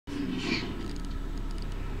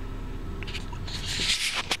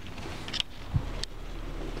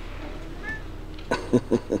I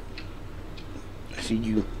see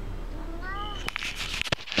you.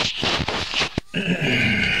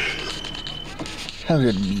 How's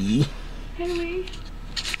it be? Hey, Lee.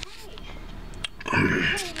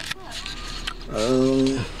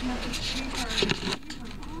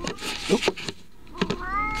 Nope.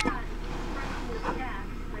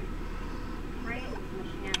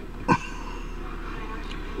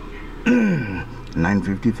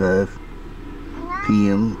 9:55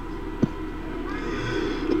 p.m.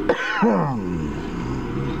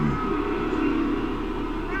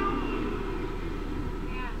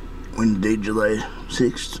 Wednesday, July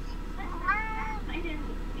 6th.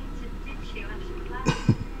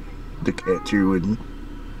 The cat's here with me.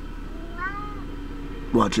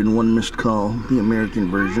 Watching One Missed Call, the American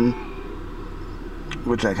version,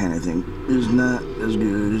 which I kind of think is not as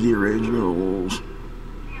good as the originals.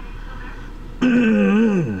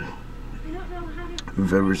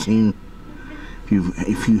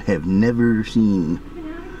 If you have never seen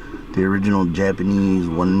the original Japanese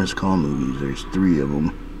One Missed Call movies, there's 3 of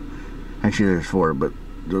them. Actually, there's 4, but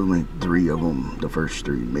there's only 3 of them. The first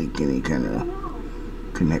 3 make any kind of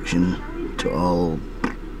connection to all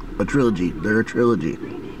a trilogy. They're a trilogy.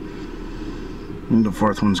 And the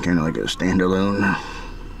 4th one's kind of like a standalone.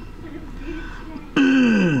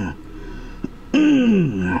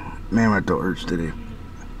 Man, my throat hurts today.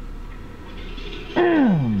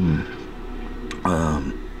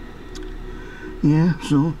 Yeah,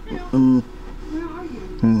 so,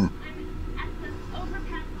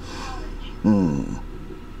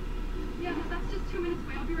 Yeah, that's just 2 minutes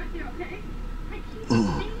away. I'll be right there, okay?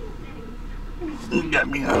 Got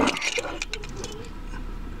me a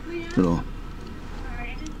little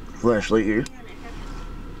flashlight here.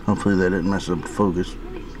 Hopefully that didn't mess up the focus.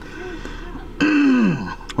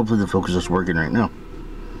 Hopefully the focus is working right now.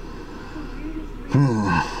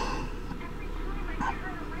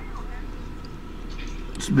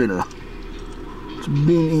 It's been a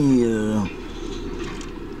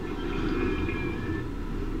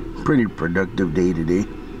pretty productive day today.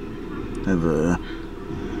 I've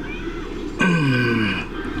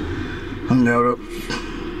hung out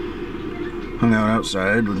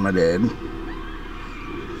outside with my dad.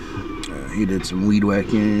 He did some weed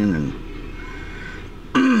whacking and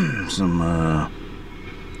some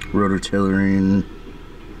rototillering.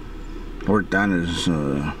 Worked on his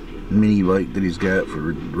mini bike that he's got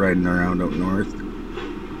for riding around up north.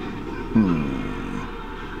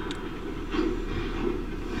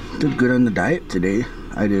 Did good on the diet today.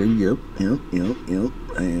 I did. Yep. I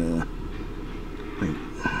think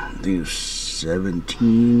it was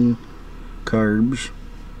 17 carbs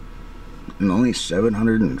and only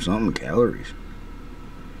 700 and something calories.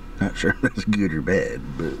 Not sure if that's good or bad,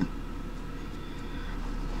 but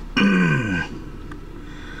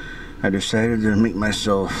I decided to make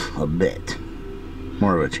myself a bet.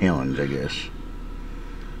 More of a challenge, I guess.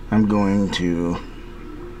 I'm going to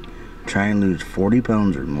try and lose 40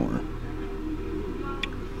 pounds or more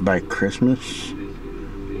by Christmas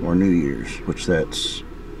or New Year's, which that's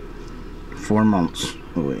 4 months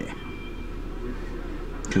away.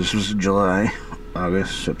 Because this was July,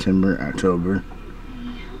 August, September, October.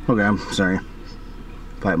 Okay, I'm sorry.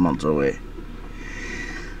 5 months away.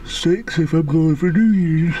 6 if I'm going for New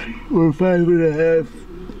Year's, or 5.5.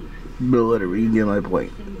 But whatever, you get my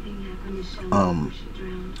point.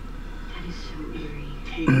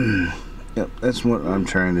 Yep, that's what I'm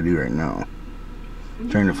trying to do right now. I'm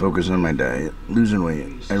trying to focus on my diet, losing weight.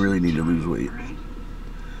 I really need to lose weight.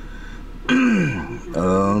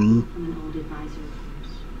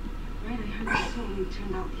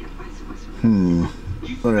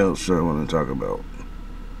 What else do I want to talk about?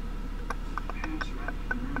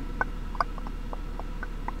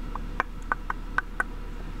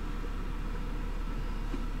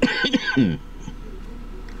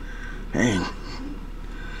 Dang.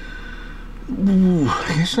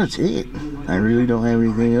 I guess that's it. I really don't have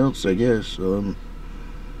anything else, I guess. It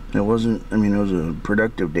wasn't, I mean, it was a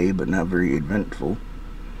productive day, but not very eventful.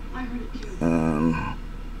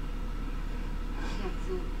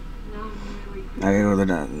 I gotta go to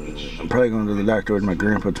the I'm probably going to the doctor with my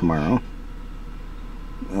grandpa tomorrow.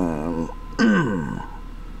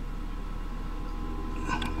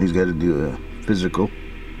 He's got to do a physical.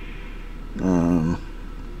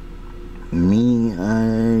 Me,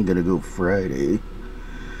 I gotta go Friday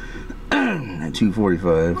at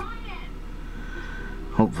 2:45.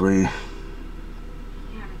 Hopefully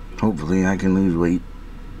I can lose weight.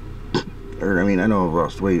 Or, I mean, I know I've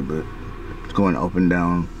lost weight, but it's going up and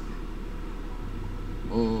down.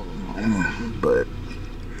 But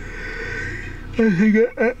I think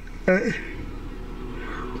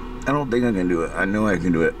I don't think I can do it. I know I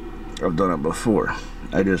can do it. I've done it before.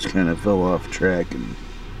 I just kind of fell off track and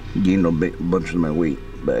gained a bunch of my weight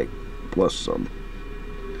back, plus some.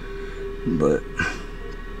 But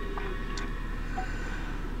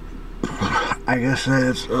I guess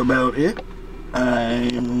that's about it.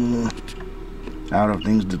 I'm out of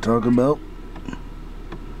things to talk about.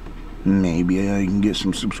 Maybe I can get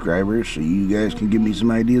some subscribers so you guys can give me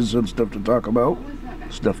some ideas on stuff to talk about,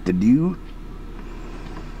 stuff to do.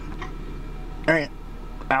 Alright,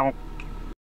 out.